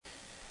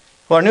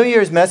Well, our New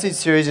Year's message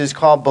series is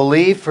called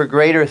Believe for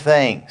Greater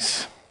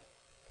Things.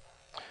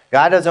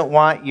 God doesn't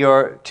want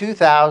your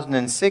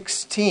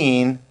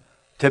 2016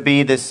 to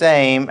be the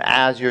same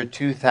as your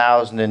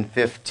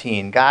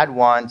 2015. God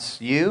wants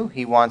you,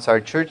 He wants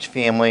our church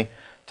family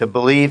to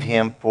believe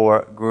Him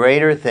for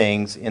greater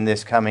things in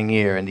this coming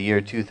year, in the year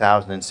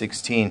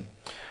 2016.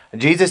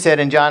 Jesus said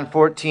in John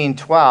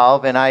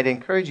 14:12, and I'd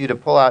encourage you to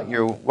pull out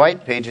your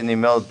white page in the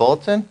middle of the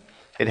bulletin.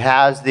 It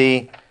has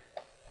the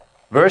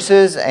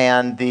verses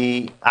and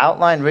the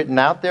outline written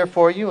out there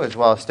for you, as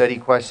well as study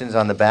questions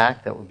on the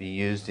back that will be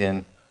used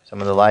in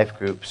some of the life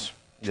groups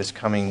this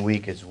coming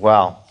week as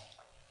well.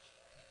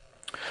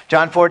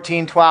 John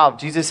 14:12,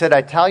 Jesus said,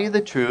 I tell you the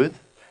truth,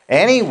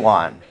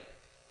 anyone.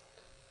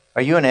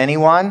 Are you an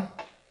anyone?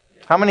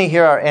 How many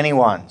here are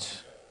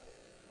anyones?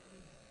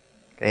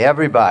 Okay,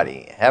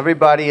 everybody.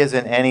 Everybody is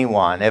an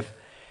anyone.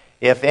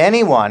 If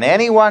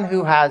anyone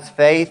who has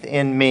faith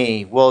in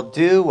me will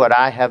do what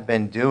I have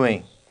been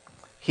doing,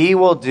 he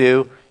will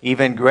do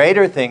even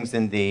greater things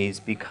than these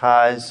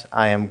because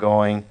I am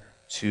going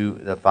to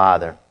the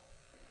Father.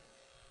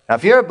 Now,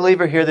 if you're a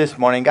believer here this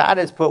morning, God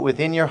has put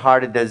within your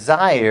heart a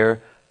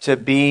desire to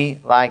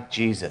be like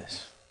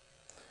Jesus.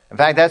 In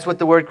fact, that's what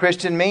the word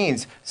Christian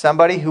means.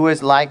 Somebody who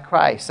is like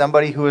Christ.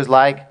 Somebody who is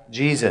like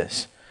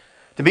Jesus.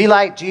 To be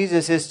like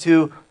Jesus is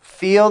to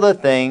feel the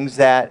things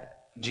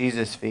that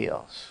Jesus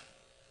feels.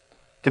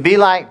 To be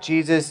like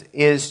Jesus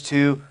is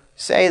to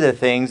say the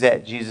things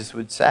that Jesus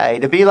would say.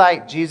 To be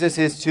like Jesus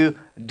is to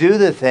do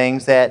the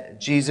things that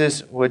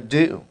Jesus would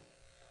do.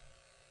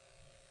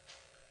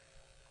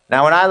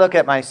 Now, when I look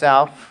at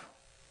myself,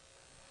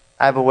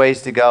 I have a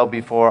ways to go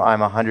before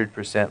I'm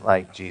 100%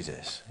 like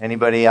Jesus.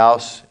 Anybody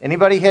else?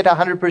 Anybody hit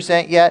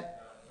 100%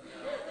 yet?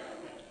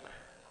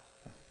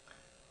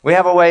 We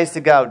have a ways to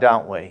go,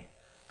 don't we?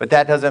 But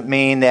that doesn't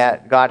mean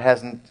that God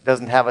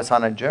doesn't have us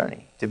on a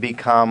journey to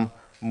become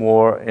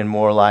more and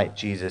more like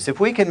Jesus. If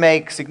we can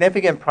make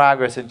significant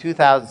progress in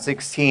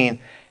 2016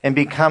 in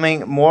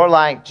becoming more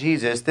like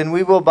Jesus, then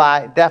we will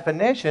by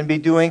definition be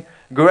doing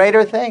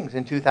greater things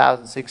in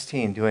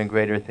 2016, doing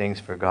greater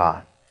things for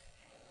God.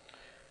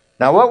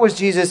 Now, what was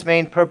Jesus'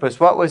 main purpose?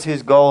 What was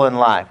His goal in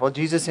life? Well,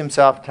 Jesus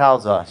Himself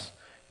tells us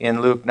in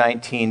Luke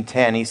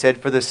 19:10. He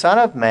said, for the Son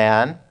of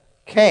Man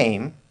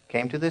came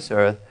to this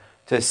earth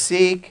to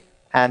seek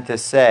and to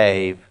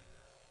save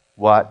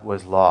what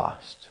was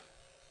lost.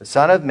 The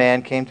Son of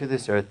Man came to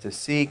this earth to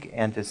seek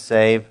and to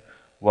save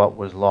what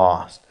was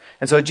lost.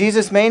 And so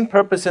Jesus' main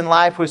purpose in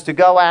life was to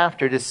go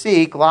after, to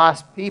seek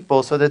lost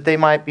people so that they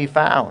might be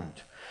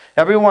found.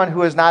 Everyone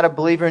who is not a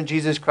believer in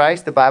Jesus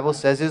Christ, the Bible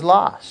says, is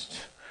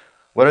lost.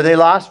 What are they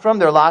lost from?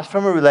 They're lost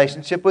from a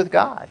relationship with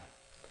God.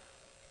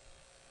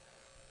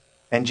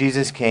 And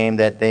Jesus came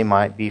that they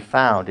might be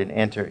found and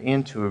enter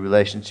into a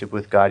relationship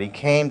with God. He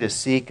came to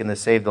seek and to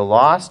save the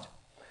lost.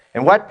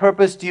 And what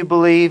purpose do you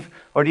believe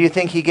or do you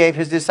think He gave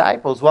His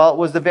disciples? Well, it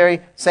was the very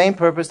same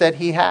purpose that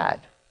He had.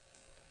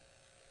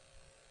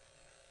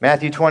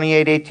 Matthew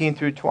 28:18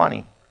 through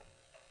 20.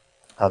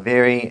 A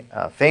very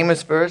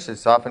famous verse.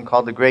 It's often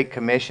called the Great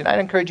Commission. I'd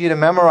encourage you to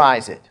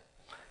memorize it.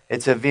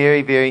 It's a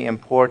very, very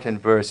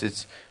important verse.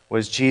 It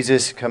was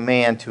Jesus'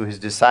 command to His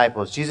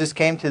disciples. Jesus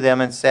came to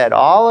them and said,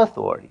 all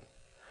authority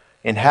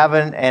in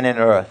heaven and in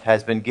earth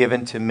has been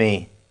given to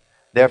me.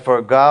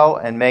 Therefore go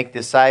and make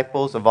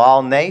disciples of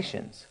all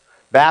nations,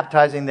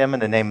 baptizing them in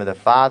the name of the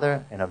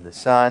Father and of the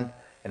Son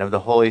and of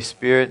the Holy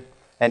Spirit,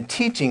 and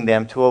teaching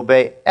them to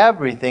obey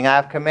everything I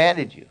have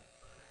commanded you.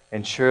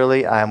 And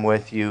surely I am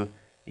with you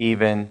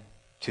even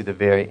to the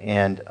very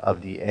end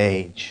of the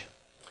age.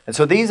 And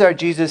so these are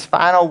Jesus'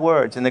 final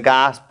words in the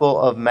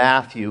Gospel of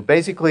Matthew.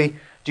 Basically,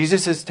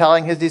 Jesus is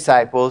telling His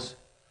disciples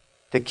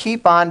to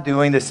keep on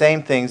doing the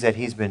same things that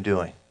He's been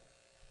doing.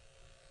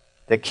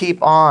 To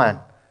keep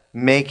on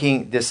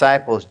making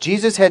disciples.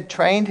 Jesus had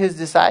trained His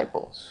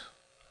disciples.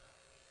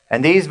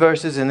 And these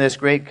verses in this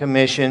Great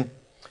Commission,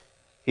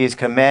 He is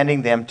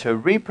commanding them to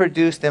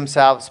reproduce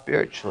themselves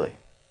spiritually.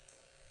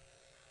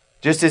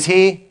 Just as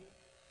He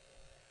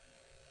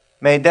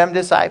made them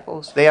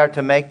disciples, they are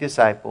to make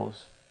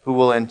disciples who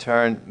will in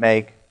turn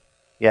make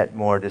yet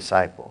more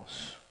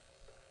disciples.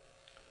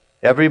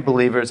 Every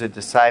believer is a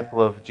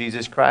disciple of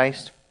Jesus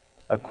Christ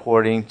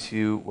according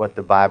to what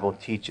the Bible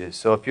teaches.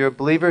 So if you're a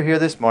believer here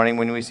this morning,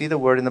 when we see the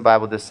word in the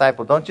Bible,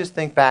 disciple, don't just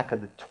think back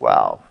of the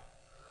 12.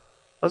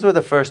 Those were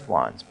the first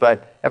ones,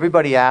 but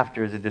everybody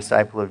after is a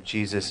disciple of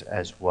Jesus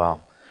as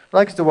well. I'd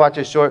like us to watch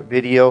a short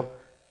video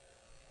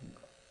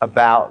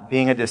about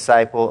being a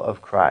disciple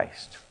of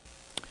Christ.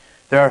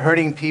 There are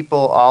hurting people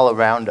all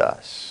around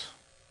us.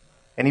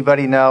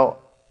 Anybody know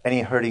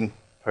any hurting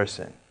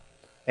person?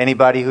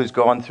 Anybody who's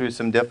going through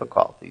some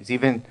difficulties?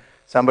 Even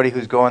somebody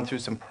who's going through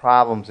some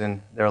problems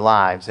in their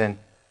lives and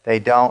they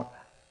don't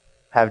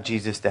have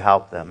Jesus to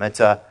help them. It's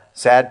a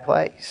sad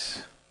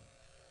place.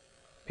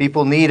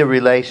 People need a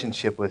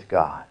relationship with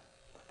God.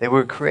 They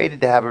were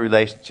created to have a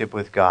relationship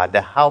with God,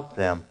 to help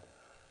them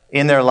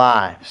in their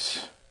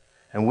lives.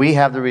 And we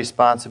have the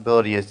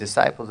responsibility as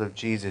disciples of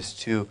Jesus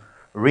to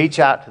reach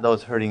out to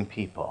those hurting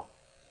people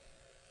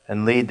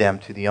and lead them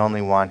to the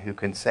only one who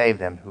can save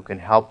them, who can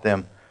help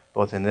them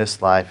both in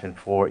this life and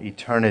for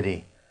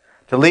eternity.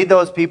 To lead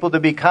those people to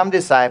become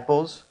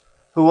disciples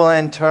who will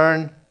in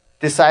turn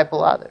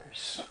disciple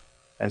others.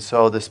 And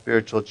so the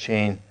spiritual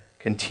chain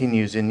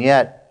continues. And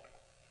yet,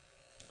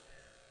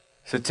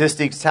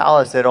 statistics tell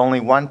us that only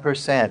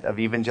 1% of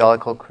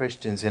evangelical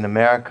Christians in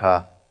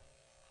America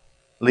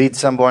lead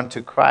someone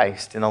to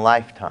Christ in a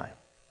lifetime.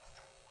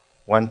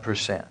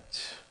 1%.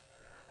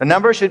 The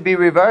number should be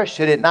reversed,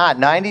 should it not?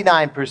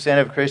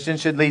 99% of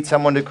Christians should lead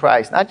someone to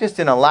Christ, not just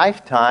in a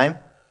lifetime,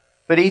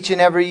 but each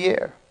and every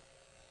year.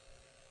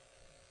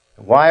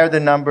 Why are the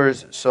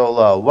numbers so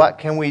low? What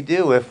can we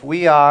do if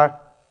we are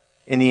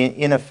in the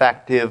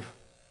ineffective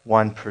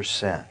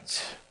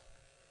 1%?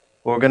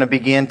 We're going to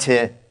begin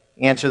to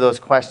answer those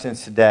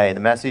questions today. The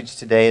message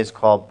today is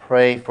called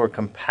Pray for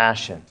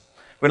Compassion.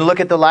 We're going to look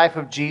at the life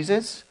of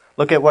Jesus,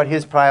 look at what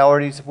his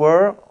priorities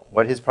were,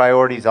 what his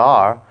priorities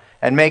are,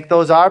 and make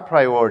those our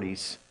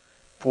priorities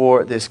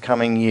for this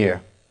coming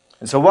year.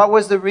 And so what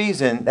was the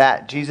reason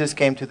that Jesus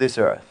came to this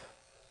earth?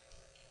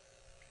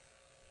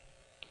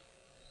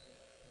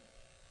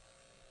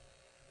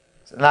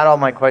 Not all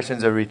my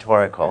questions are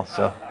rhetorical.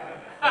 So,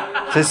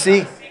 to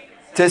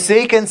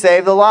seek and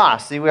save the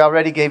lost. See, we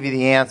already gave you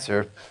the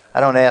answer. I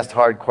don't ask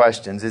hard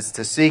questions. It's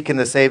to seek and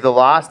to save the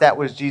lost. That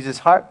was Jesus'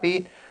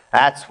 heartbeat.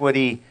 That's what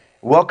he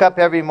woke up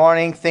every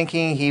morning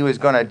thinking he was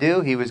going to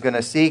do. He was going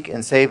to seek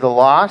and save the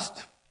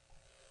lost.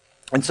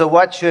 And so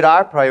what should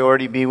our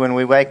priority be when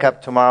we wake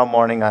up tomorrow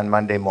morning on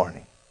Monday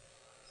morning?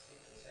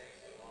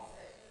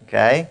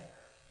 Okay?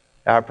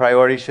 Our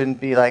priority shouldn't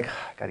be like, I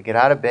got to get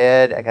out of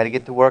bed, I got to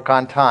get to work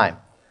on time.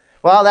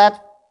 Well, that's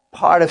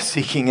part of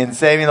seeking and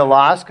saving the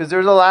lost, because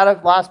there's a lot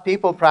of lost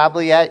people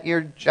probably at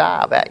your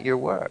job, at your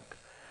work.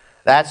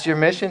 That's your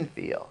mission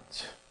field.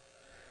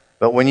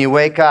 But when you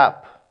wake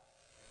up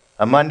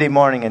on Monday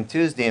morning and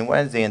Tuesday and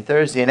Wednesday and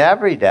Thursday and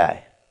every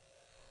day,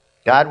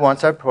 God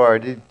wants our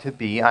priority to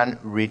be on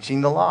reaching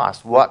the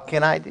lost. What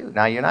can I do?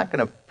 Now, you're not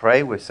going to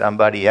pray with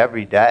somebody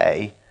every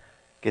day,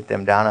 get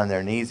them down on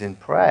their knees and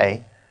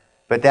pray.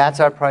 But that's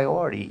our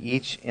priority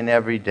each and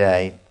every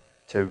day,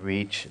 to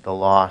reach the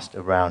lost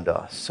around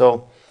us.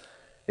 So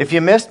if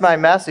you missed my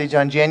message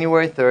on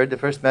January 3rd, the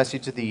first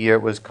message of the year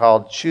was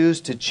called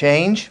Choose to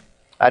Change.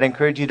 I'd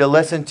encourage you to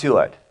listen to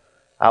it.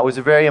 It was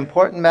a very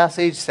important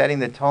message, setting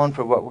the tone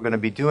for what we're going to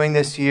be doing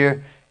this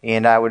year.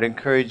 And I would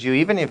encourage you,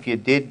 even if you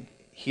did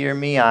hear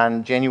me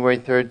on January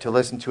 3rd, to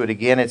listen to it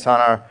again. It's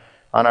on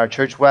our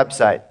church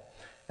website.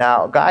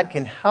 Now, God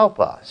can help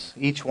us,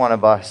 each one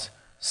of us,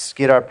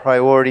 get our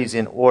priorities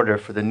in order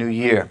for the new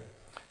year.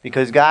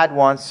 Because God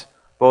wants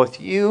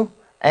both you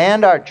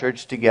and our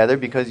church together,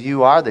 because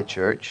you are the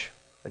church.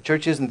 The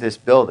church isn't this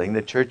building.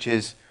 The church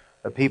is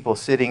the people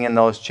sitting in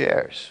those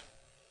chairs.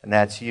 And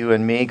that's you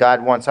and me.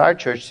 God wants our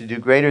church to do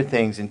greater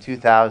things in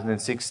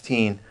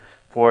 2016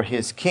 for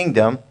his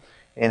kingdom.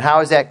 And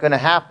how is that going to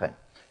happen?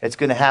 It's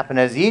going to happen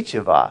as each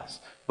of us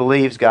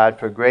believes God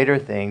for greater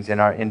things in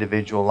our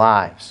individual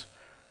lives.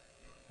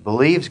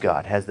 Believes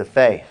God, has the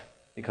faith.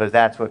 Because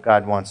that's what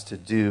God wants to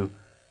do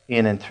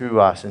in and through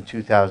us in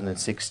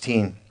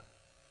 2016.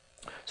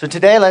 So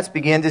today, let's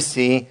begin to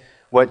see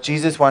what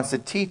Jesus wants to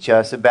teach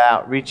us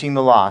about reaching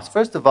the lost.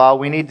 First of all,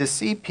 we need to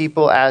see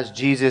people as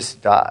Jesus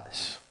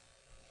does.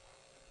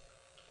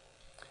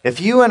 If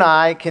you and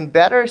I can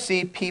better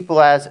see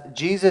people as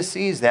Jesus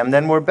sees them,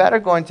 then we're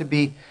going to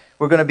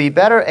be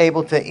better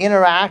able to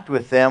interact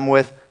with them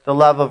with the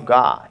love of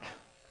God.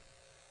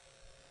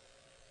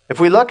 If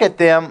we look at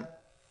them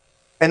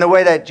in the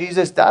way that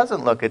Jesus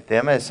doesn't look at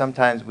them, as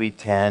sometimes we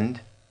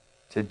tend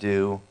to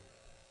do,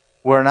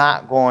 we're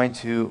not going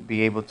to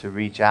be able to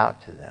reach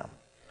out to them.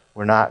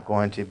 We're not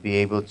going to be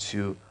able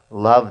to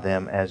love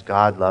them as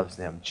God loves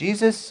them.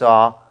 Jesus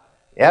saw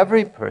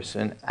every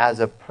person as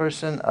a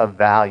person of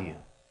value.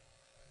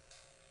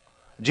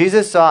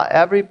 Jesus saw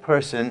every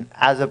person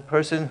as a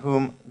person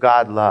whom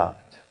God loved.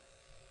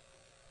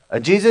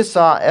 Jesus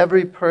saw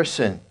every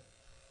person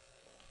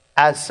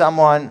as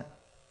someone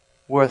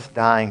worth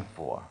dying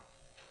for.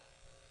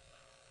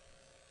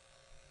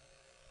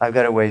 I've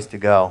got a ways to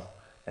go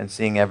in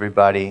seeing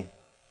everybody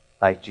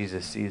like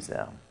Jesus sees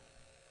them.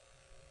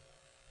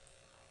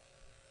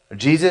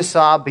 Jesus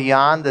saw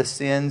beyond the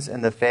sins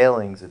and the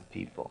failings of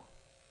people.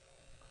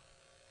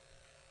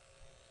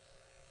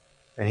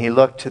 And he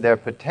looked to their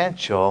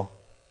potential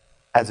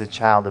as a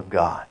child of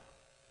God.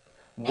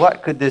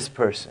 What could this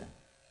person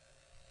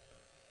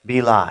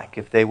be like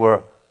if they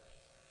were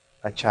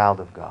a child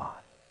of God?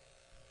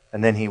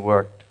 And then he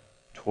worked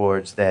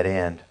towards that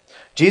end.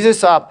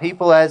 Jesus saw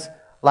people as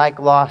like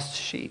lost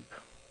sheep.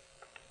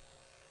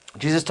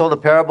 Jesus told a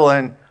parable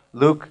in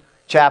Luke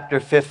chapter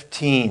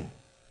 15,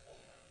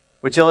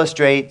 which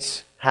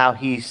illustrates how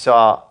he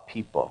saw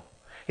people.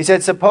 He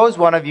said, suppose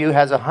one of you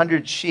has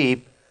 100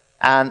 sheep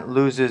and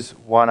loses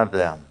one of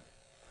them.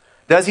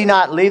 Does he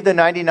not leave the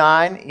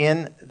 99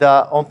 in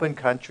the open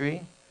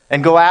country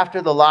and go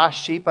after the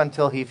lost sheep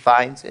until he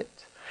finds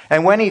it?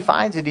 And when he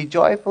finds it, he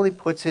joyfully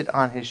puts it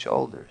on his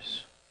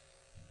shoulders.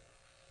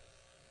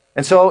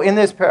 And so in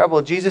this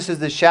parable, Jesus is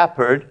the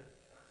shepherd.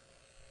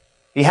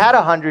 He had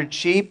 100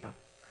 sheep,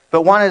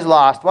 but one is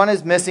lost. One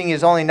is missing.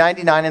 There's only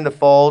 99 in the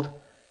fold.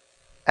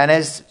 And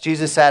is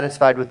Jesus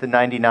satisfied with the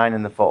 99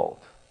 in the fold?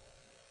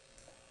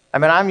 I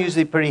mean, I'm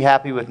usually pretty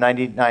happy with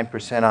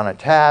 99% on a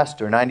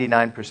test or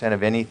 99%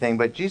 of anything,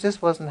 but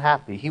Jesus wasn't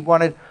happy. He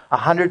wanted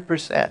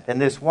 100%.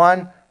 And this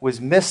one was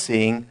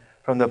missing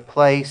from the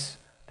place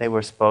they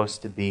were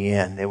supposed to be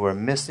in. They were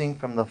missing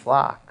from the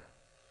flock.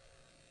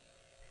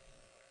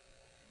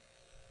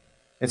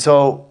 And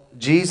so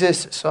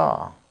Jesus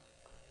saw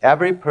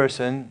every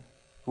person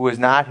who was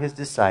not his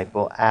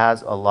disciple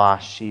as a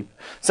lost sheep.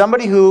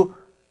 Somebody who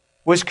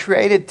was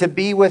created to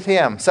be with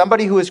him.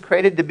 Somebody who was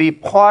created to be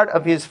part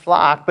of his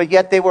flock, but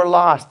yet they were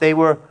lost. They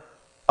were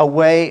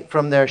away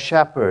from their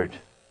shepherd.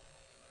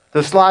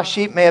 Those lost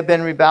sheep may have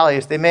been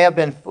rebellious. They may have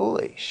been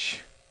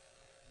foolish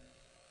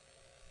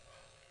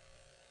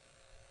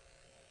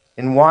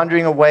in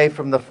wandering away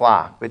from the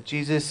flock. But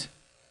Jesus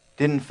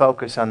didn't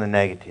focus on the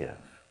negative.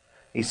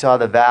 He saw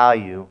the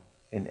value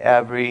in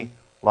every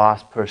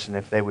lost person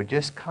if they would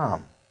just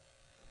come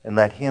and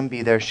let him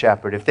be their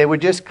shepherd. If they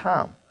would just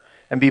come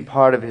and be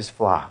part of his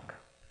flock.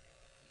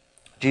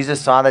 Jesus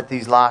saw that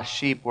these lost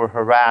sheep were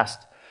harassed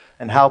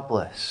and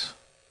helpless.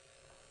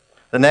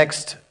 The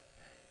next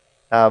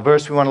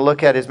verse we want to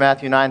look at is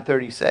Matthew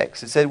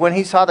 9:36. It said, when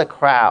he saw the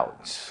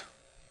crowds.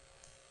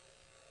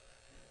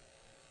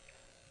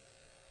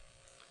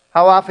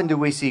 How often do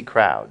we see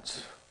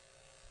crowds?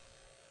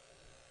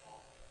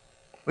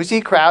 We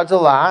see crowds a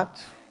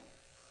lot.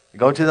 You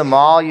go to the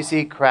mall, you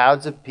see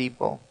crowds of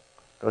people.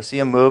 Go see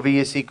a movie,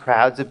 you see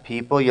crowds of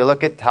people. You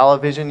look at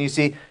television, you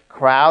see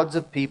crowds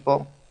of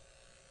people.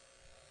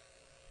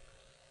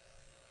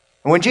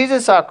 And when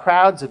Jesus saw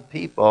crowds of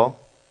people,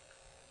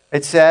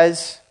 it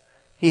says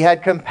he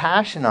had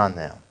compassion on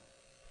them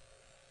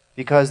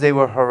because they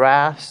were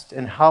harassed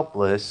and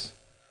helpless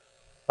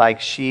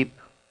like sheep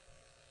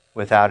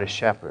without a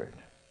shepherd.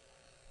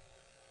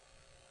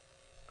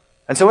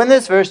 And so in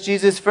this verse,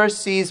 Jesus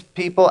first sees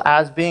people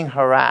as being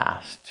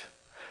harassed.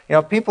 You know,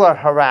 if people are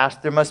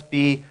harassed, there must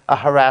be a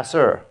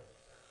harasser.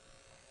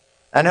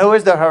 And who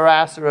is the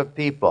harasser of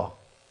people?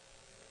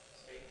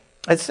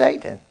 It's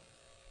Satan.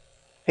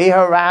 He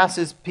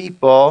harasses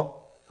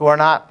people who are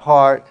not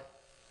part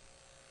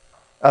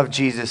of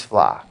Jesus'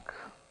 flock.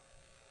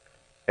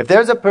 If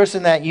there's a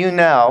person that you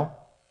know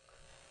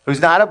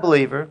who's not a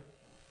believer,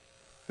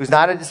 who's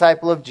not a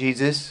disciple of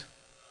Jesus,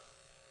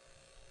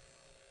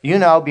 you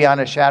know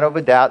beyond a shadow of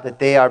a doubt that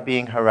they are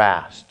being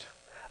harassed.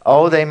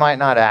 Oh, they might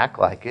not act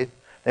like it.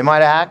 They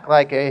might act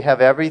like they have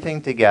everything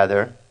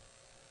together,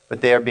 but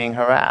they are being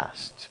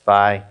harassed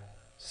by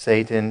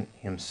Satan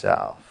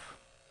himself.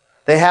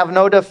 They have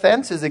no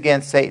defenses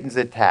against Satan's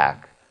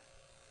attack.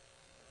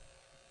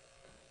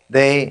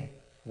 They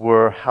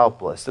were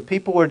helpless. The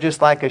people were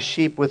just like a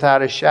sheep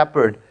without a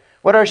shepherd.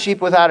 What are sheep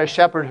without a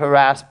shepherd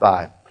harassed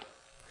by?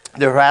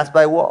 They're harassed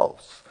by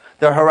wolves.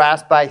 They're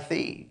harassed by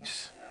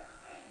thieves.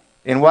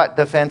 And what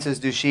defenses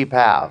do sheep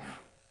have?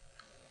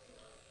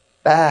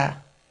 Bah.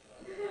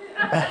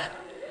 Bah.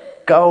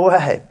 Go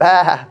away.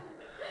 Bah.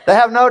 They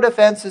have no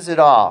defenses at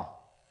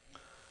all.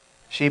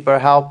 Sheep are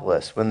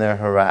helpless when they're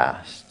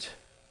harassed.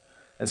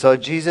 And so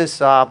Jesus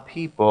saw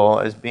people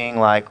as being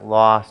like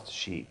lost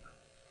sheep,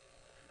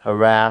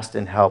 harassed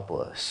and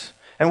helpless.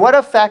 And what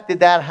effect did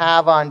that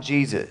have on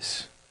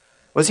Jesus?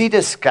 Was he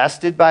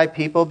disgusted by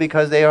people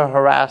because they are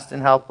harassed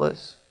and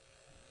helpless?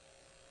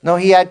 No,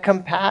 he had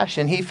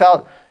compassion. He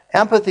felt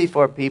empathy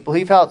for people.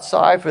 He felt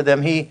sorry for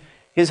them.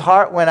 His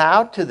heart went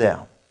out to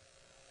them.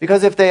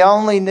 Because if they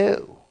only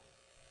knew,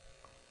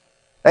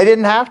 they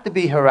didn't have to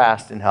be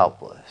harassed and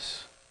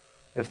helpless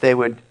if they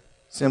would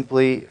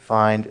simply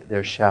find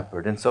their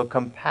shepherd. And so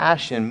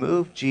compassion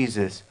moved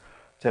Jesus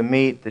to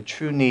meet the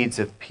true needs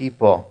of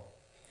people,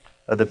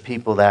 of the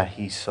people that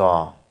he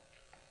saw.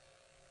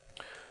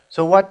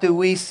 So what do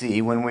we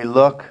see when we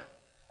look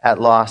at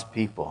lost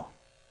people?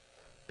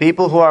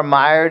 People who are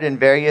mired in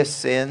various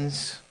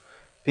sins,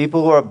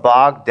 people who are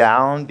bogged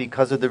down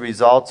because of the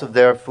results of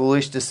their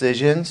foolish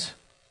decisions.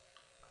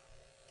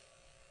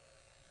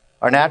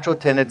 Our natural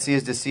tendency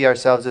is to see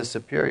ourselves as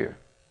superior.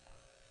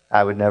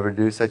 I would never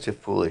do such a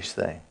foolish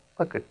thing.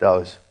 Look at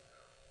those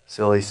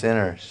silly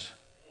sinners.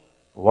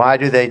 Why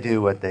do they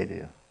do what they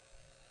do?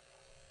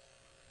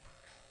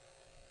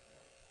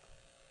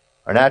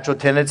 Our natural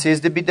tendency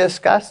is to be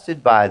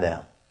disgusted by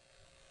them.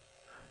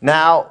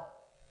 Now,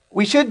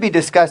 we should be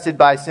disgusted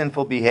by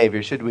sinful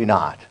behavior, should we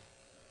not?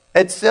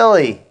 It's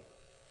silly.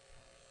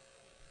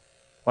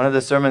 One of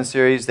the sermon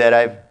series that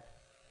I've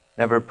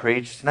never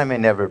preached, and I may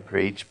never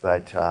preach,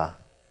 but I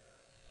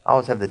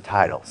always have the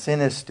title,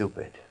 Sin is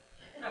Stupid.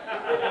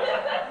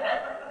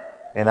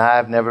 And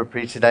I've never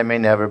preached it, I may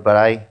never,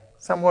 but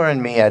somewhere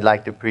in me I'd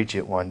like to preach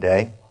it one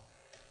day.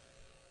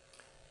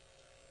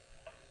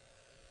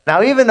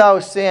 Now, even though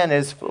sin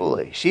is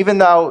foolish, even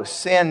though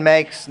sin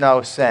makes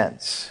no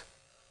sense,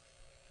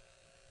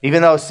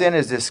 even though sin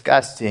is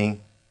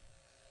disgusting,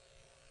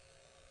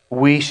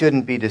 we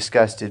shouldn't be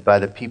disgusted by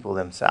the people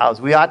themselves.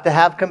 We ought to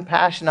have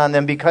compassion on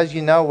them, because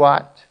you know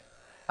what?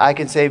 I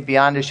can say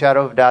beyond a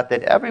shadow of a doubt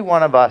that every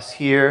one of us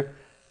here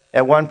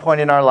at one point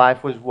in our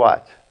life was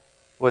what?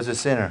 Was a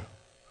sinner.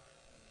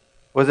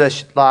 Was a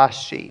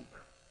lost sheep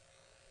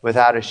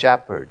without a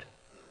shepherd,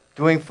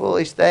 doing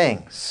foolish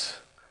things.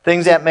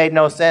 Things that made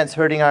no sense,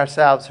 hurting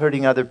ourselves,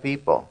 hurting other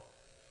people.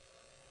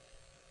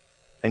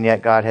 And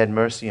yet God had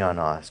mercy on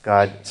us.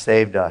 God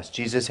saved us.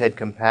 Jesus had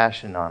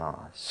compassion on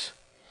us.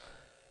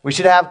 We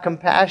should have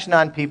compassion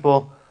on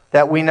people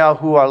that we know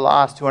who are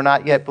lost, who are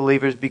not yet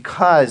believers,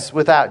 because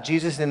without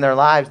Jesus in their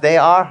lives, they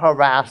are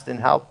harassed and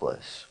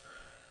helpless.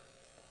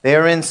 They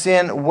are in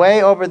sin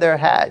way over their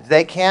heads.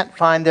 They can't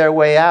find their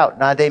way out.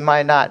 Now, they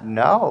might not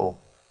know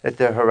that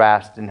they're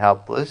harassed and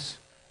helpless,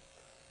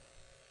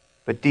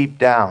 but deep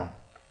down,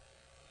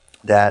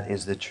 that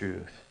is the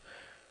truth.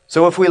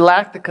 So if we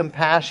lack the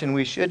compassion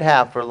we should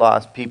have for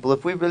lost people,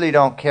 if we really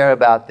don't care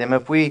about them,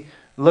 if we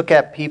look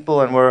at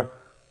people and we're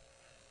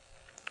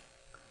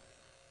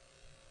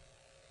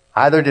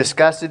either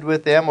disgusted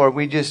with them or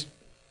we just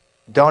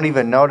don't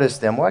even notice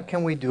them, what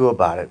can we do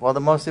about it? Well,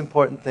 the most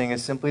important thing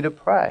is simply to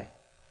pray.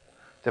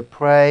 To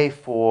pray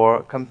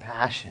for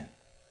compassion.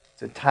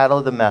 It's the title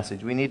of the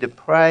message. We need to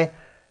pray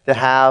to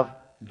have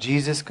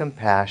Jesus'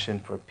 compassion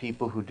for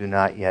people who do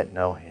not yet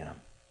know Him.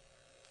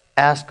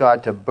 Ask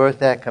God to birth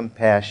that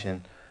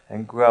compassion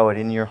and grow it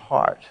in your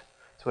heart.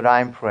 That's what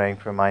I'm praying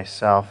for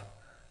myself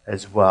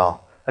as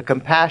well. A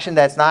compassion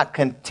that's not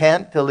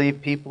content to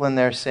leave people in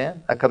their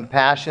sin. A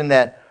compassion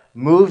that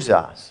moves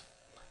us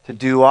to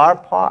do our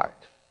part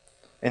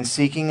in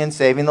seeking and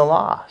saving the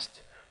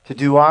lost. To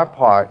do our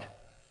part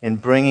in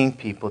bringing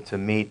people to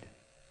meet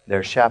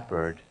their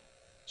shepherd,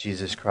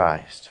 Jesus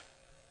Christ.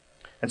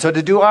 And so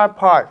to do our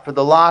part for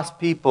the lost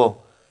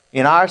people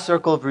in our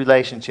circle of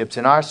relationships,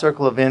 in our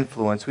circle of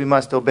influence, we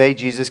must obey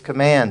Jesus'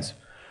 commands.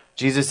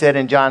 Jesus said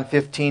in John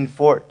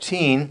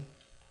 15:14,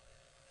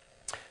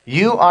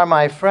 "You are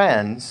my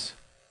friends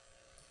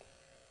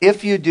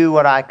if you do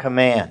what I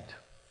command."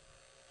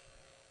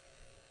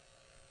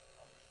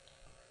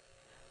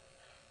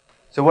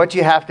 So what do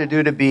you have to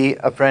do to be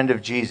a friend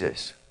of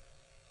Jesus?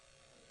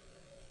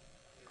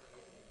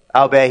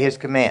 Obey His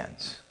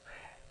commands.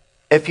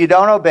 If you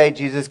don't obey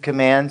Jesus'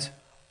 commands,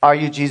 are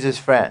you Jesus'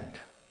 friend?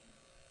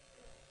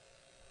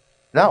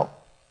 No.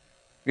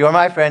 You're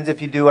my friends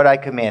if you do what I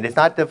command. It's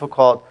not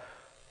difficult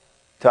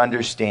to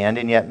understand,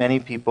 and yet many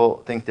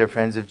people think they're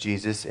friends of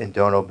Jesus and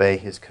don't obey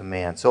His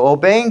commands. So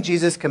obeying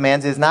Jesus'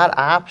 commands is not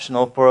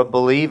optional for a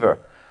believer.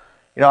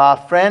 You know,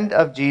 a friend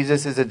of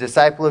Jesus is a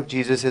disciple of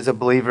Jesus, is a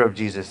believer of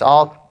Jesus.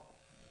 All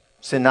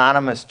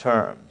synonymous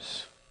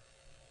terms.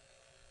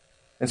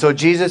 And so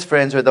Jesus'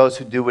 friends are those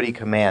who do what He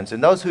commands.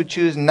 And those who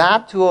choose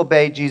not to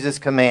obey Jesus'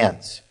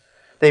 commands,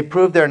 they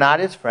prove they're not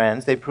His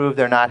friends. They prove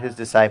they're not His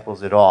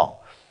disciples at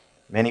all.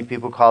 Many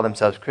people call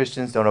themselves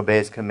Christians, don't obey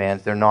His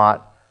commands. They're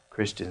not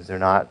Christians. They're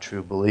not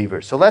true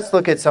believers. So let's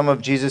look at some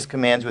of Jesus'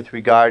 commands with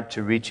regard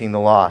to reaching the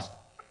lost.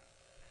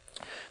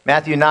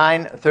 Matthew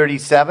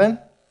 9:37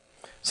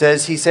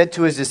 says, He said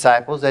to His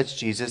disciples, that's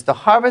Jesus, "The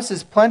harvest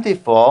is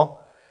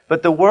plentiful,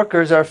 but the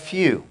workers are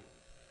few."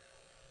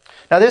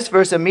 Now this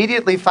verse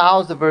immediately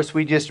follows the verse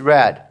we just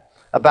read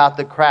about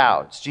the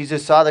crowds.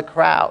 Jesus saw the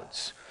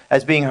crowds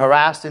as being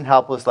harassed and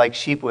helpless like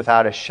sheep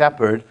without a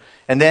shepherd.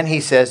 And then He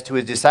says to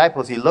His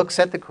disciples, He looks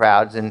at the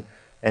crowds and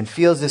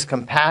feels this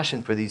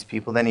compassion for these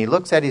people. Then He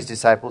looks at His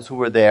disciples who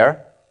were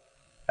there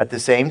at the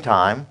same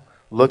time,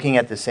 looking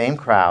at the same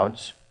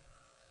crowds.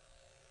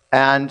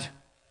 And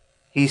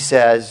He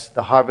says,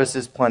 "The harvest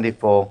is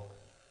plentiful,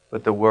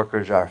 but the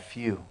workers are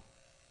few."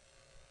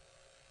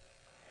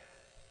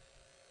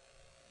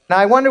 Now,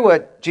 I wonder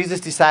what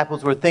Jesus'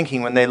 disciples were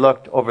thinking when they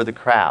looked over the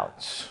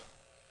crowds.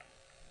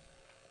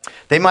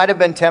 They might have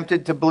been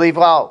tempted to believe,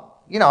 well,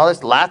 you know,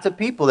 there's lots of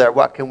people there.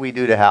 What can we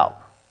do to help?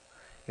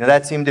 You know,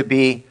 that seemed to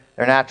be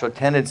their natural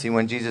tendency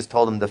when Jesus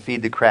told them to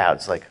feed the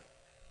crowds. Like,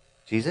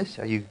 Jesus,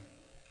 are you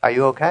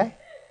okay?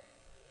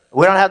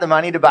 We don't have the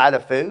money to buy the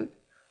food.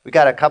 We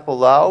got a couple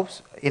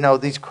loaves. You know,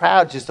 these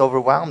crowds just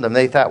overwhelmed them.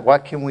 They thought,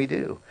 what can we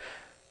do?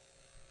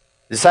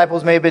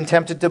 Disciples may have been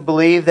tempted to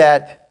believe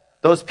that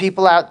those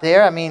people out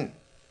there, I mean,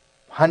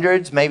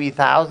 hundreds, maybe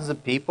thousands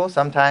of people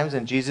sometimes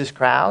in Jesus'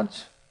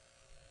 crowds,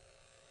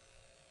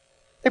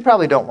 they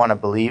probably don't want to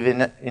believe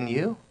in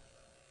you.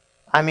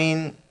 I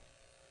mean,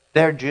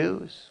 they're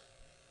Jews.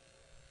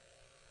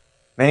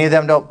 Many of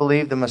them don't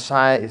believe the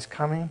Messiah is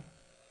coming.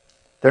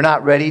 They're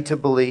not ready to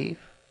believe.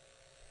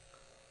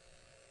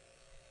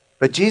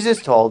 But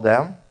Jesus told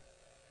them,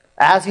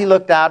 as He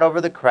looked out over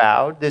the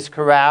crowd, this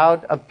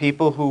crowd of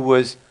people who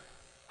was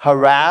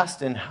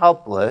harassed and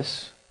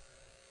helpless,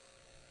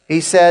 He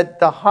said,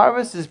 the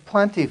harvest is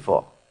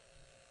plentiful.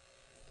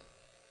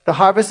 The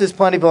harvest is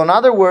plentiful. In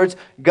other words,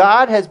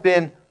 God has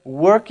been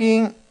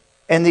working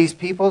in these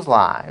people's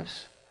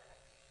lives,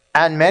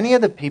 and many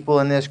of the people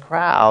in this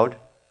crowd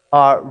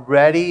are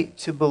ready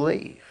to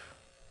believe.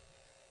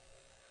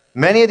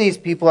 Many of these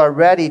people are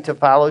ready to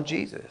follow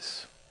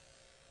Jesus.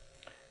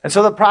 And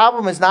so the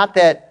problem is not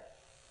that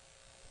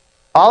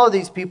All of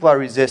these people are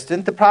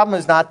resistant. The problem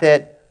is not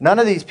that none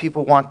of these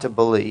people want to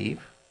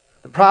believe.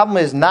 The problem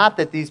is not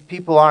that these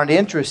people aren't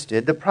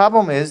interested. The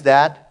problem is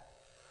that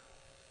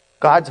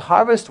God's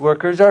harvest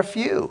workers are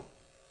few.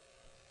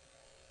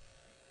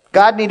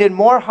 God needed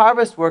more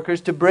harvest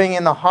workers to bring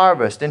in the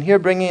harvest. And here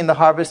bringing in the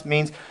harvest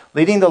means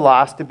leading the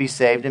lost to be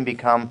saved and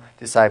become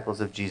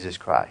disciples of Jesus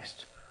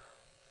Christ.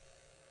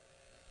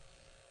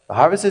 The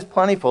harvest is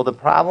plentiful. The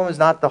problem is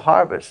not the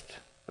harvest.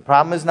 The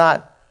problem is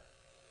not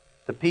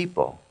the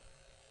people,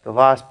 the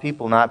lost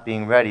people not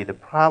being ready. The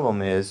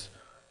problem is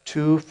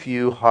too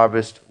few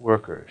harvest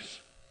workers.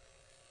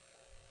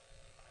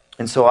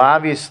 And so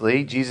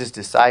obviously, Jesus'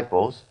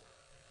 disciples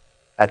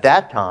at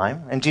that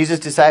time, and Jesus'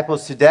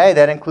 disciples today,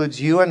 that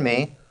includes you and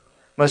me,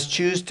 must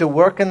choose to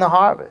work in the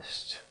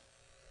harvest.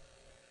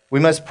 We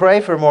must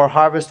pray for more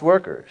harvest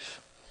workers.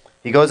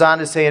 He goes on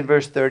to say in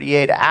verse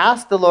 38,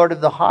 ask the Lord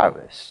of the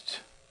harvest,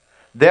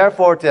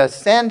 therefore, to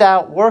send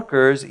out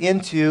workers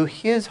into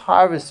his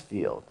harvest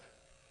field.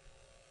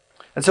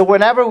 And so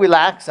whenever we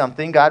lack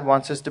something, God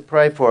wants us to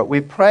pray for it.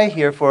 We pray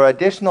here for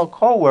additional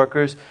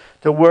co-workers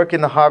to work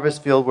in the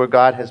harvest field where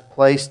God has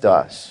placed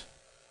us.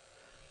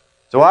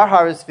 So our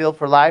harvest field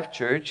for Life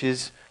Church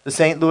is the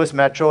St. Louis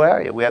metro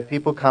area. We have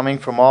people coming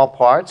from all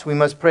parts. We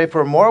must pray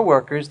for more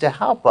workers to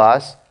help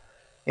us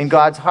in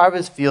God's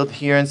harvest field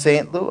here in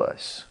St.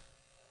 Louis.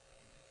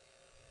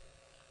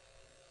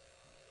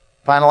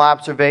 Final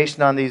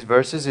observation on these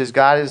verses is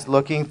God is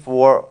looking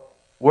for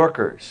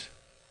workers.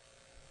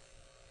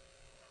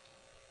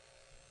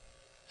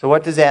 So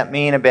what does that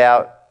mean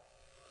about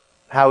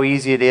how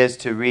easy it is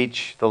to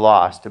reach the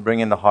lost, to bring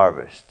in the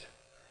harvest?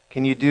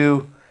 Can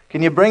you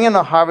bring in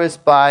the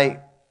harvest by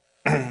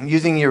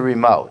using your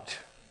remote?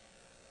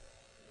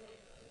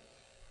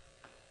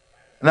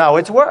 No,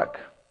 it's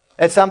work.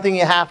 It's something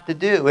you have to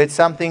do. It's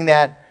something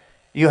that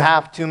you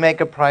have to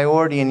make a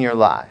priority in your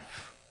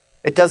life.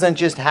 It doesn't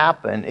just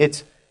happen.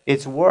 It's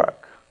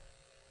work.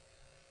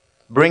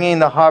 Bringing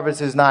the harvest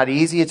is not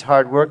easy. It's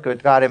hard work,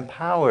 but God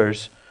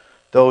empowers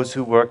those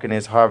who work in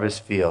his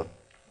harvest field.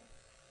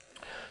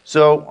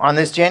 So on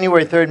this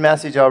January 3rd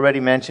message, I already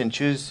mentioned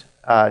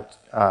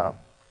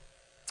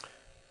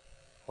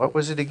what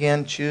was it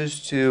again? Choose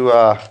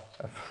to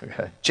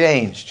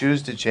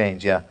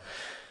change, yeah.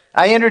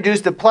 I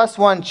introduced the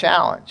 +1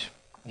 challenge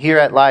here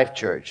at Life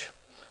Church.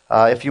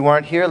 If you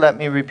weren't here, let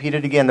me repeat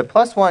it again. The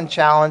 +1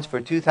 challenge for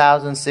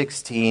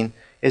 2016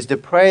 is to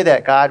pray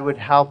that God would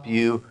help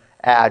you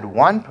add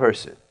one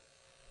person.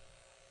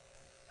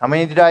 How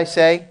many did I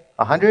say?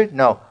 100?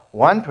 No,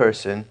 one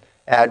person.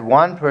 Add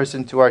one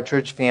person to our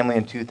church family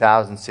in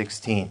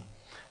 2016.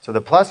 So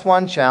the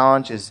 +1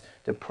 challenge is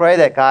to pray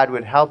that God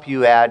would help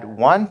you add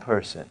one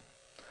person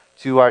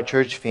to our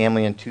church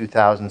family in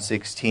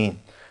 2016.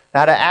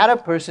 Now, to add a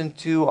person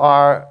to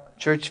our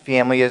church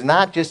family is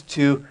not just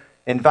to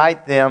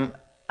invite them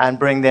and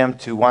bring them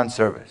to one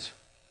service.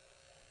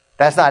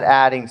 That's not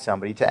adding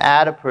somebody. To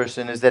add a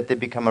person is that they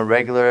become a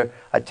regular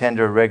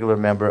attender, a regular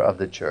member of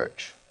the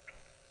church.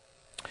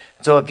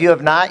 So if you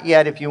have not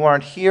yet, if you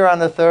weren't here on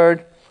the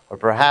 3rd, or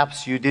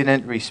perhaps you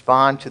didn't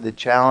respond to the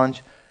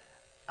challenge,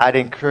 I'd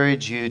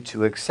encourage you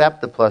to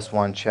accept the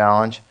 +1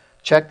 challenge.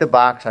 Check the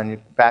box on the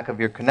back of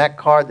your Connect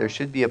card. There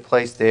should be a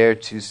place there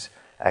to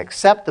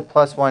accept the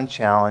 +1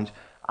 challenge.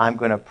 I'm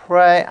going to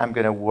pray, I'm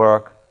going to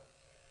work,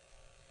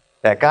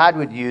 that God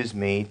would use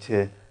me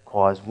to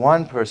cause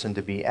one person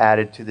to be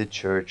added to the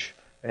church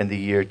in the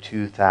year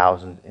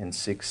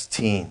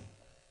 2016.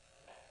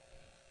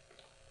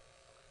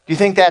 Do you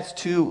think that's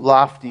too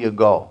lofty a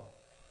goal?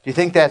 Do you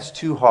think that's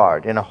too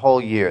hard in a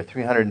whole year,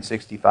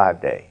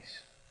 365 days?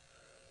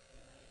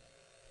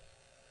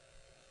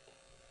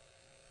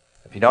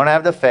 If you don't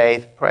have the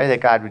faith, pray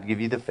that God would give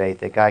you the faith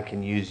that God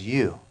can use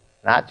you.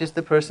 Not just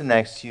the person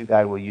next to you.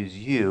 God will use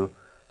you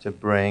to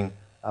bring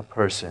a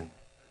person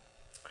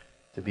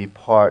to be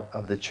part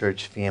of the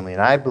church family.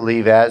 And I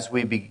believe as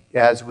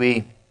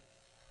we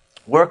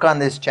work on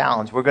this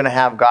challenge, we're going to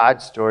have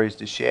God's stories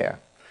to share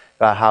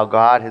about how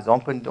God has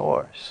opened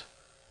doors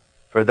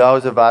for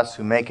those of us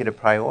who make it a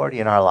priority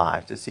in our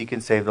lives to seek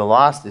and save the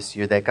lost this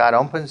year, that God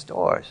opens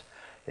doors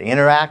to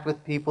interact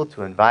with people,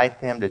 to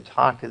invite them, to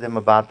talk to them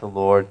about the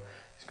Lord.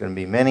 There's going to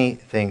be many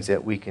things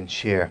that we can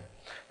share.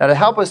 Now, to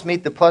help us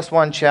meet the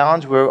 +1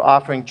 challenge, we're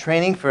offering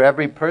training for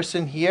every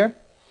person here.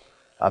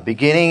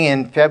 Beginning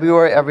in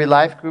February, every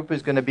life group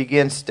is going to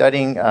begin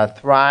studying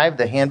Thrive,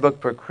 the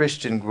Handbook for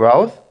Christian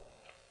Growth.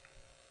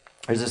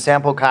 There's a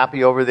sample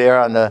copy over there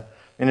on the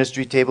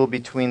ministry table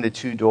between the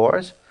two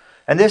doors.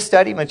 And this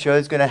study material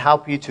is going to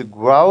help you to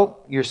grow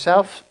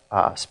yourself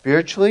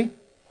spiritually.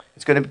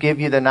 It's going to give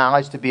you the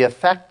knowledge to be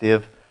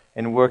effective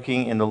in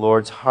working in the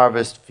Lord's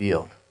harvest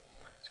field.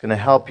 It's going to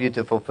help you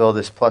to fulfill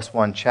this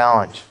 +1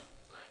 challenge.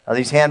 Now,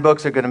 these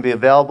handbooks are going to be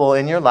available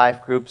in your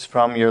life groups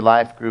from your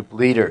life group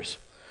leaders.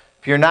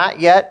 If you're not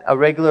yet a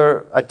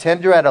regular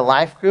attender at a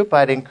life group,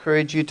 I'd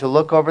encourage you to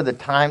look over the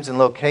times and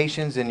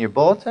locations in your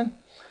bulletin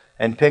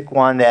and pick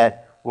one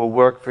that will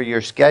work for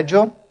your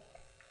schedule.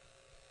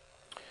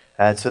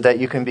 so that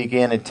you can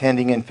begin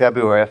attending in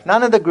February. If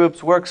none of the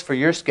groups works for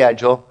your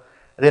schedule,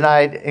 then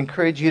I'd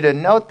encourage you to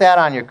note that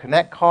on your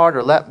Connect card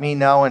or let me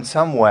know in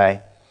some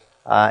way.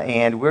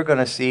 And we're going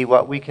to see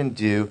what we can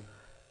do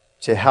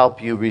to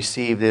help you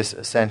receive this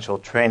essential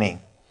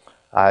training.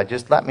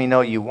 Just let me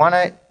know you want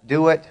to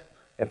do it.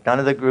 If none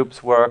of the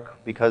groups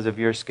work because of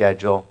your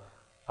schedule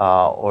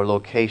or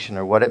location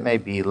or what it may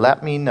be,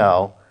 let me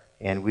know,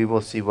 and we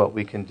will see what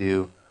we can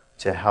do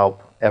to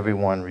help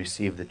everyone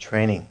receive the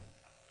training.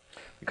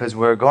 Because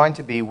we're going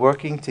to be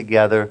working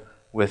together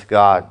with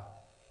God.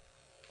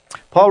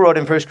 Paul wrote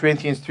in 1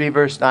 Corinthians 3,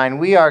 verse 9,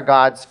 we are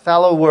God's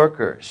fellow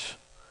workers.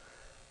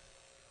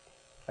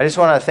 I just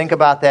want to think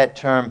about that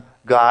term,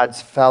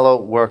 God's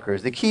fellow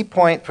workers. The key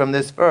point from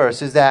this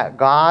verse is that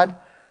God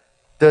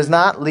does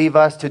not leave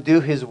us to do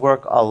His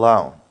work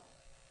alone.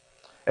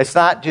 It's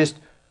not just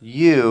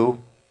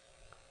you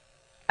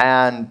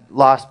and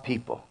lost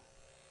people.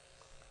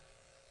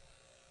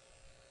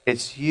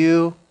 It's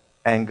you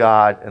and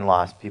God and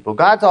lost people.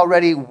 God's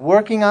already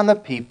working on the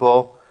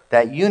people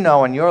that you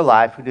know in your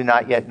life who do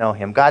not yet know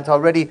Him. God's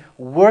already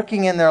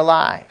working in their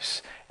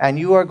lives. And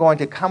you are going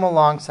to come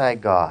alongside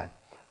God,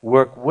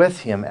 work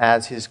with Him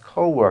as His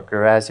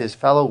co-worker, as His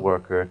fellow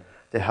worker,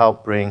 to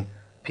help bring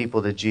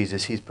people to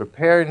Jesus. He's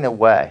preparing the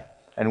way,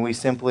 and we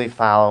simply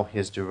follow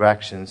His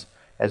directions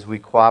as we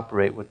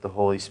cooperate with the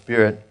Holy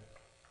Spirit.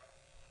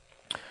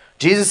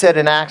 Jesus said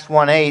in Acts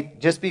 1:8,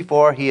 just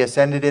before He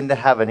ascended into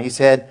heaven, He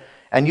said,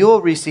 and you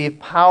will receive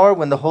power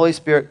when the Holy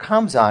Spirit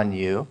comes on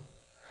you,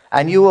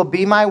 and you will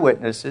be my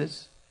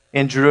witnesses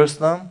in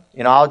Jerusalem,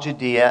 in all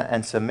Judea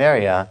and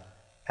Samaria,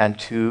 and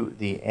to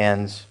the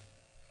ends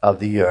of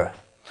the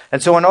earth.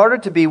 And so in order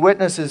to be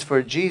witnesses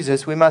for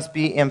Jesus, we must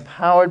be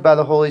empowered by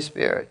the Holy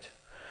Spirit.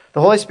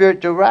 The Holy Spirit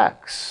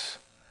directs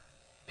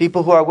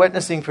people who are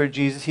witnessing for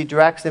Jesus. He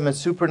directs them in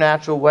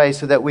supernatural ways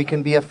so that we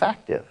can be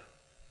effective.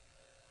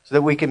 So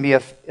that we can be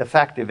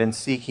effective in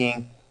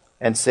seeking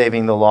and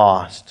saving the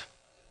lost.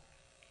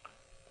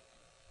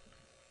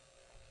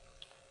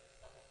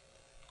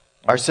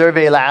 Our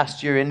survey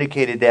last year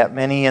indicated that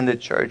many in the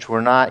church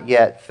were not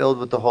yet filled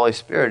with the Holy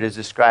Spirit as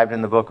described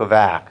in the book of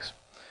Acts.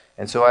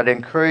 And so I'd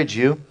encourage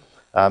you,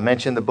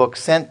 mention the book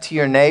Sent to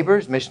Your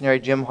Neighbors. Missionary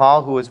Jim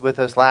Hall, who was with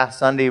us last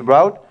Sunday,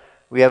 wrote.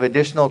 We have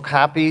additional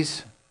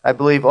copies, I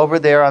believe, over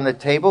there on the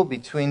table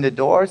between the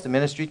doors, the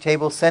ministry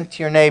table, Sent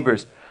to Your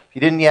Neighbors. If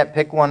you didn't yet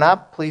pick one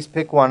up, please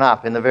pick one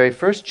up. In the very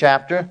first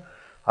chapter,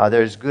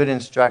 there's good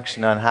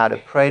instruction on how to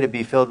pray to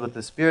be filled with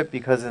the Spirit,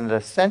 because it's an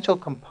essential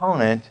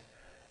component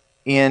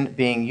in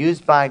being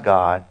used by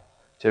God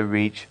to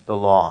reach the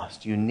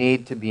lost. You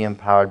need to be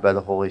empowered by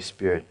the Holy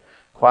Spirit.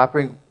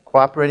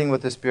 Cooperating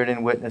with the Spirit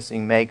in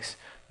witnessing makes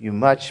you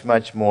much,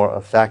 much more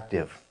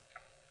effective.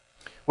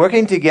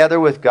 Working together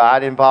with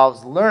God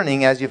involves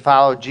learning as you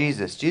follow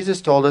Jesus.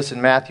 Jesus told us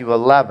in Matthew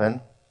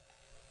 11,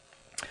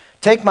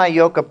 take my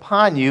yoke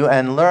upon you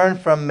and learn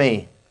from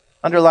me.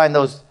 Underline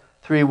those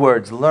 3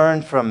 words,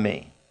 learn from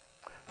me.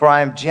 For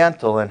I am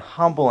gentle and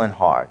humble in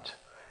heart,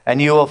 and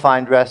you will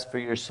find rest for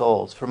your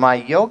souls. For my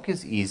yoke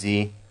is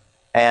easy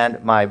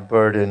and my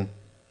burden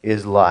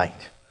is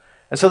light.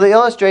 And so the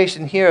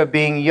illustration here of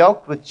being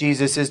yoked with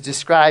Jesus is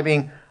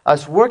describing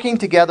us working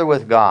together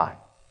with God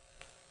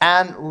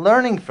and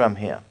learning from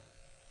Him.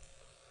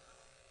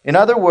 In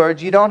other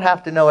words, you don't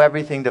have to know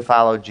everything to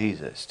follow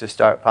Jesus, to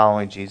start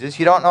following Jesus.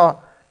 You don't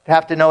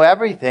have to know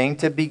everything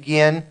to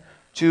begin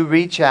to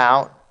reach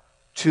out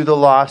to the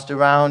lost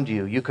around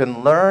you. You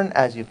can learn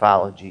as you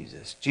follow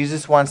Jesus.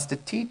 Jesus wants to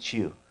teach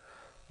you.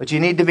 But you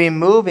need to be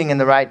moving in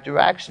the right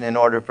direction in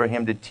order for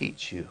Him to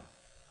teach you,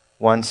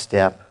 one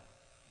step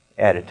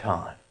at a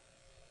time.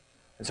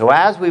 And so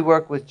as we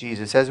work with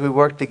Jesus, as we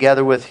work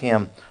together with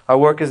Him, our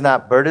work is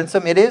not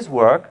burdensome. It is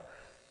work,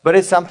 but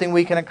it's something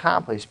we can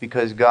accomplish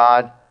because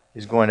God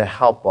is going to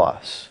help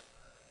us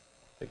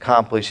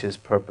accomplish His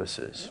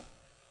purposes.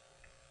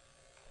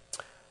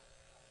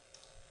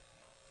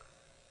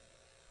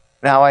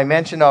 Now, I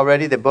mentioned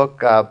already the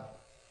book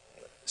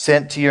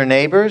Sent to Your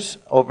Neighbors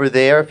over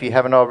there. If you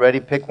haven't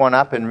already, pick one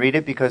up and read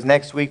it, because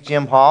next week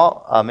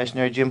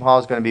Missionary Jim Hall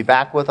is going to be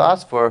back with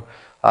us for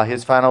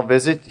his final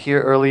visit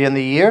here early in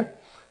the year.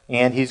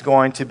 And he's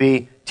going to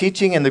be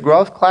teaching in the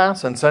growth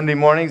class on Sunday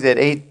mornings at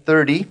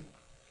 8:30,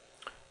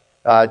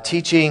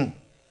 teaching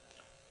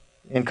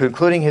and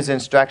concluding his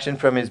instruction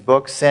from his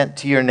book, Sent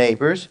to Your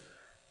Neighbors,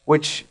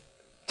 which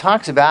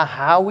talks about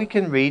how we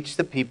can reach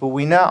the people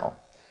we know.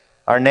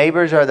 Our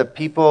neighbors are the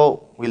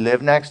people we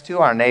live next to.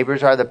 Our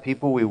neighbors are the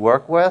people we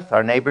work with.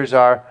 Our neighbors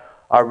are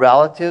our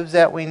relatives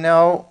that we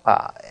know.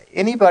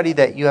 Anybody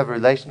that you have a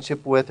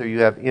relationship with or you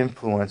have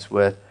influence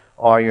with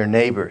are your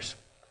neighbors.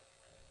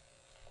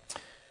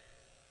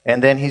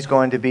 And then he's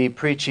going to be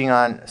preaching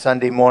on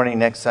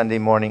next Sunday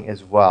morning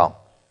as well,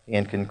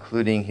 and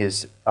concluding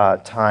his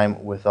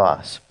time with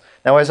us.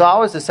 Now, as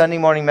always, the Sunday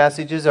morning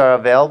messages are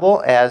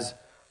available as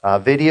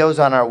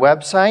videos on our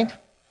website.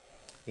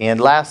 And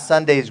last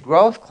Sunday's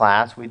growth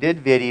class, we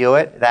did video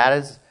it. That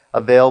is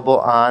available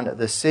on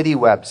the city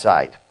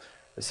website.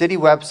 The city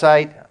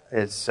website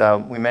It's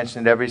we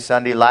mentioned it every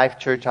Sunday.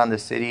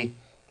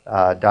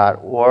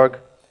 lifechurchonthecity.org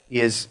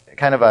is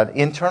kind of an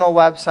internal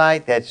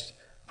website that's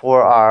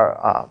for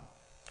our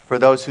for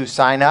those who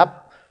sign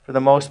up for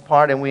the most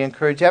part, and we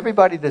encourage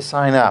everybody to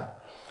sign up.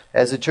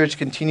 As the church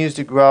continues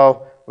to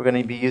grow, we're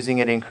going to be using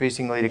it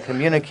increasingly to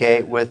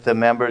communicate with the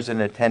members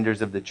and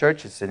attenders of the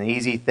church. It's an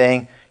easy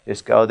thing.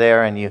 Just go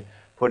there and you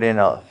put in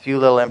a few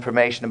little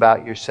information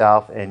about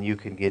yourself, and you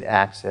can get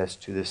access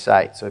to the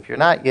site. So if you're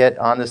not yet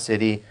on the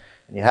city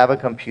and you have a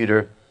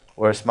computer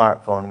or a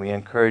smartphone, we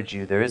encourage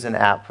you. There is an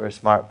app for a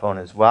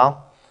smartphone as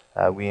well.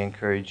 We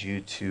encourage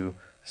you to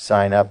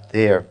sign up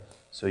there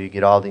so you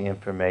get all the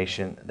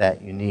information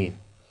that you need.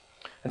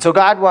 And so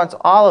God wants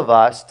all of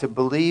us to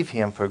believe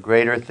Him for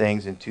greater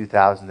things in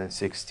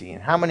 2016.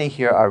 How many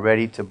here are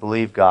ready to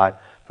believe God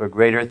for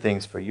greater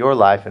things for your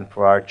life and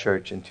for our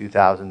church in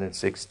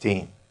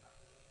 2016?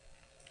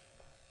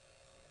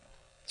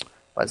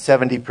 About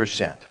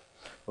 70%.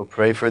 We'll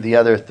pray for the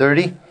other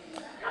 30%.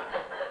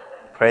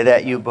 Pray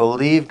that you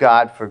believe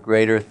God for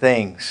greater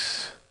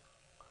things.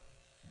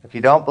 If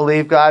you don't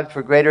believe God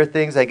for greater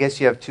things, I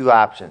guess you have two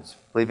options.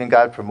 Believing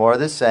God for more of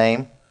the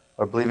same,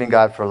 or believing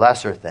God for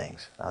lesser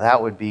things. Now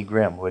that would be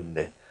grim, wouldn't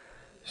it?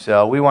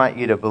 So we want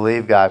you to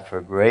believe God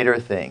for greater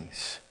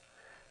things.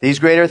 These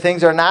greater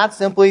things are not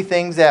simply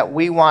things that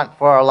we want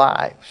for our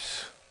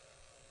lives.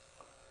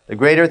 The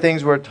greater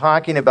things we're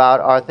talking about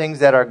are things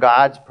that are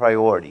God's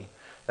priority.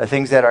 The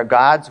things that are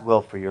God's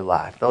will for your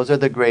life. Those are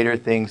the greater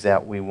things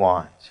that we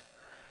want.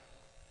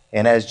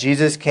 And as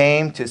Jesus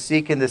came to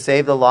seek and to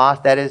save the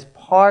lost, that is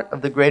part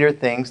of the greater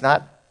things,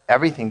 not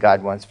everything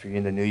God wants for you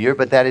in the new year,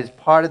 but that is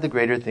part of the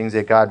greater things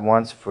that God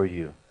wants for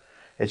you.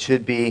 It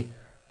should be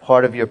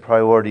part of your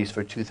priorities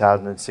for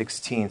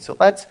 2016. So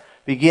let's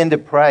begin to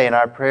pray in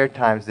our prayer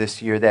times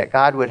this year that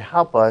God would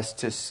help us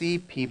to see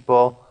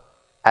people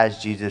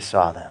as Jesus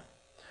saw them.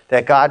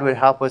 That God would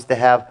help us to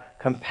have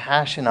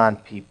compassion on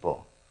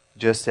people,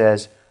 just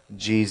as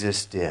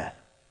Jesus did.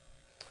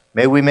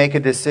 May we make a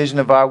decision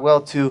of our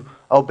will to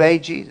obey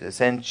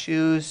Jesus and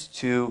choose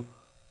to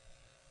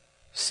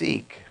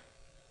seek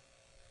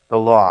the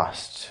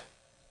lost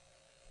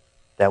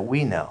that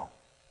we know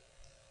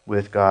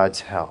with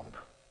God's help.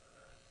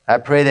 I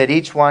pray that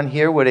each one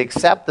here would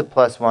accept the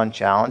 +1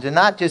 challenge and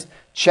not just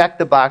check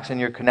the box on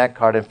your Connect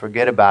card and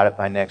forget about it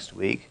by next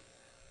week.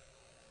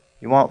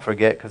 You won't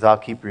forget because I'll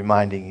keep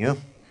reminding you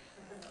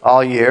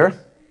all year.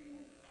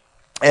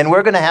 And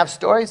we're going to have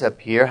stories up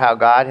here how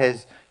God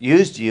has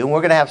used you. And we're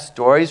going to have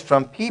stories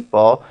from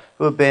people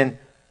who have been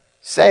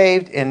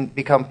saved and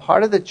become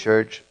part of the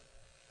church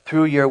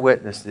through your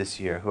witness this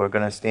year, who are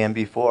going to stand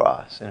before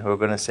us and who are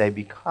going to say,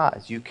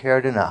 because you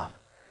cared enough,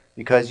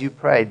 because you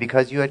prayed,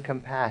 because you had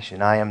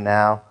compassion, I am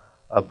now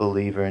a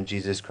believer in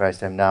Jesus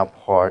Christ. I'm now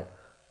part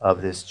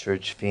of this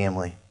church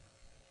family.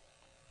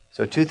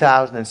 So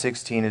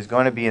 2016 is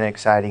going to be an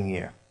exciting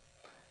year.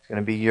 It's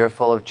going to be a year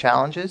full of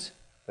challenges,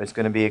 but it's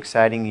going to be an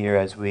exciting year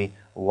as we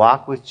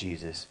walk with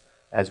Jesus,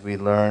 as we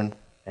learn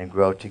and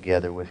grow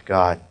together with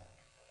God.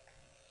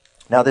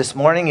 Now this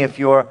morning, if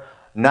you're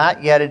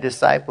not yet a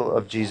disciple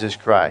of Jesus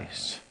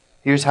Christ,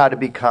 here's how to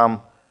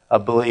become a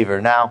believer.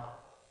 Now,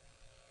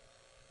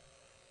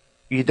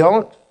 you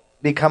don't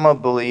become a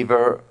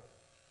believer,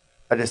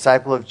 a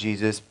disciple of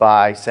Jesus,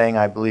 by saying,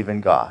 I believe in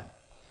God.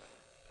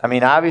 I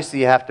mean, obviously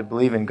you have to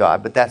believe in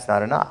God, but that's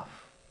not enough.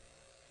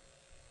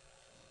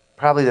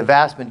 Probably the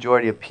vast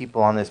majority of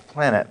people on this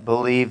planet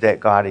believe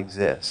that God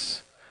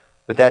exists,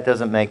 but that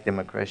doesn't make them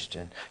a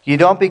Christian. You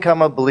don't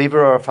become a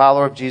believer or a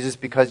follower of Jesus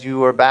because you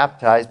were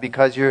baptized,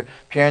 because your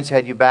parents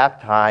had you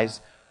baptized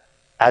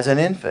as an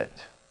infant.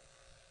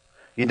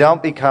 You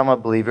don't become a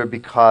believer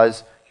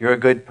because you're a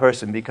good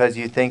person, because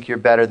you think you're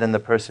better than the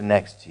person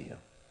next to you.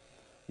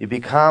 You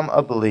become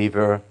a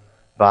believer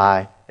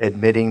by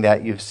admitting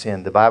that you've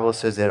sinned. The Bible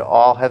says that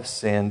all have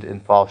sinned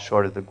and fall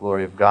short of the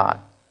glory of God.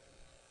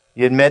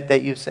 You admit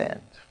that you've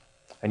sinned,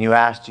 and you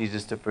ask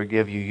Jesus to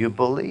forgive you. You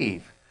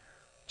believe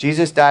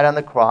Jesus died on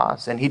the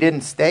cross, and He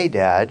didn't stay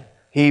dead.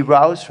 He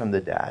rose from the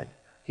dead.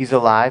 He's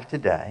alive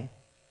today.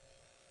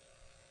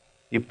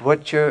 You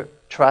put your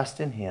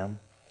trust in Him,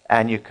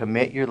 and you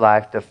commit your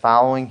life to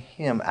following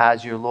Him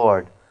as your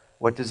Lord.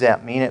 What does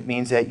that mean? It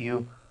means that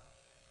you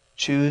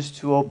choose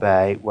to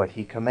obey what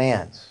He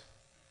commands,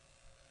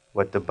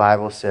 what the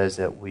Bible says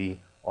that we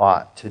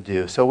ought to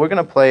do. So we're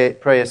going to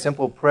pray a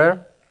simple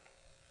prayer.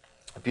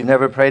 If you've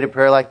never prayed a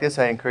prayer like this,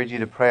 I encourage you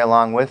to pray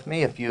along with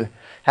me. If you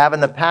have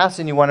in the past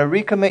and you want to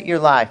recommit your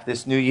life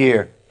this new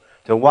year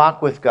to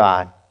walk with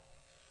God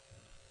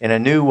in a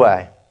new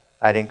way,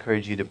 I'd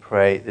encourage you to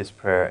pray this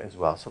prayer as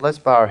well. So let's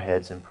bow our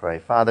heads and pray.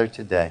 Father,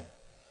 today,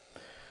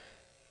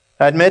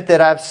 I admit that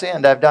I've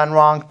sinned. I've done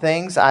wrong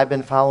things. I've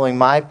been following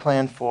my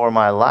plan for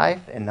my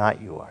life and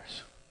not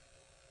yours.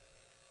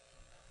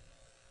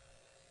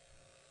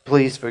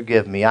 Please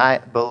forgive me. I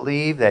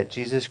believe that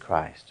Jesus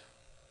Christ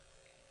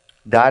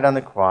died on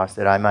the cross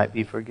that I might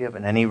be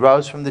forgiven. And He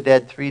rose from the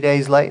dead 3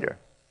 days later.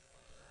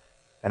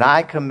 And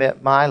I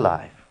commit my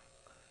life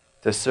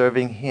to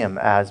serving Him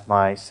as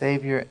my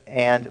Savior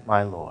and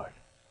my Lord.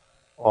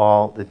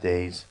 all the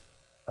days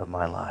of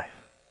my life.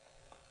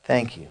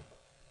 Thank you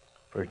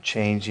for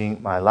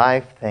changing my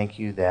life. Thank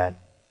you that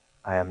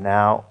I am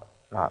now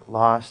not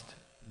lost,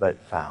 but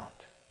found.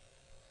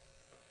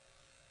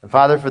 And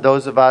Father, for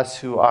those of us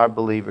who are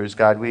believers,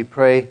 God, we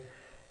pray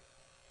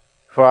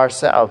for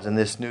ourselves in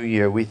this new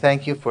year. We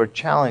thank you for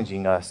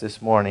challenging us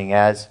this morning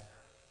as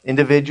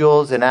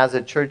individuals and as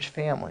a church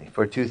family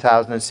for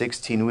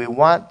 2016. We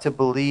want to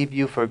believe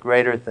you for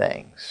greater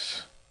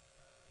things.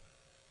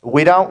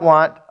 We don't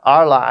want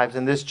our lives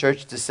in this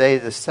church to stay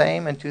the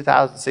same in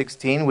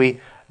 2016. We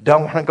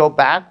don't want to go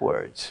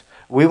backwards.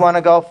 We want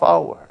to go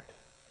forward.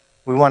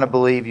 We want to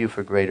believe you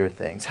for greater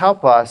things.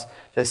 Help us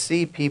to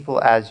see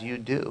people as you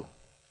do.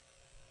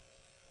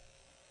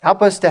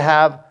 Help us to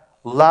have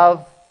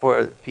love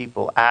for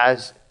people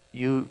as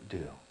you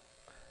do.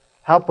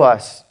 Help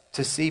us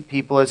to see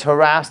people as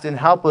harassed and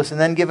helpless, and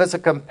then give us a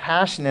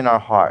compassion in our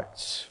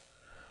hearts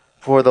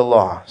for the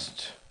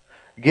lost.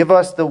 Give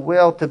us the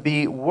will to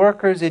be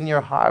workers in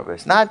your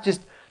harvest, not just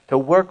to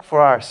work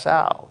for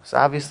ourselves.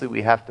 Obviously,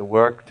 we have to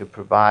work to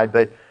provide,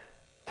 but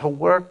to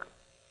work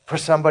for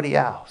somebody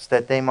else,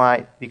 that they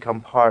might become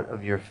part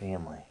of your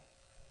family.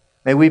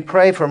 May we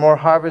pray for more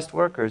harvest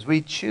workers.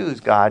 We choose,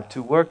 God,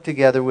 to work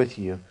together with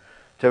you,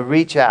 to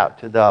reach out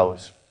to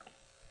those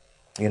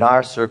in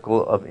our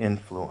circle of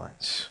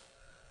influence.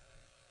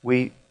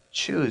 We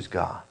choose,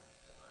 God,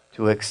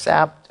 to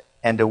accept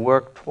and to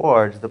work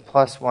towards the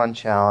 +1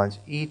 challenge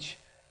each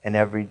and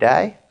every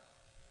day.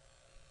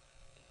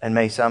 And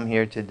may some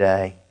here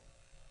today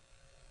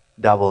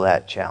double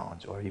that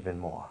challenge or even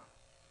more.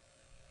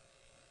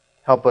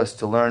 Help us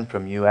to learn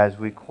from you as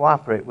we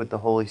cooperate with the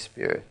Holy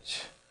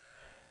Spirit.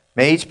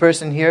 May each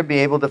person here be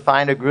able to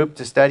find a group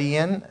to study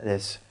in,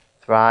 this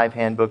Thrive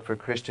Handbook for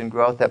Christian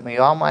Growth, that we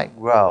all might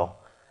grow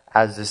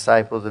as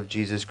disciples of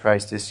Jesus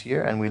Christ this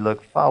year. And we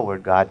look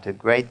forward, God, to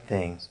great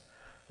things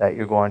that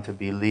you're going to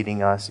be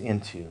leading us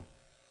into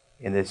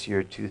in this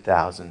year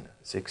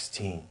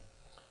 2016.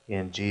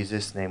 In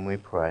Jesus' name we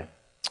pray.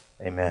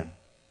 Amen.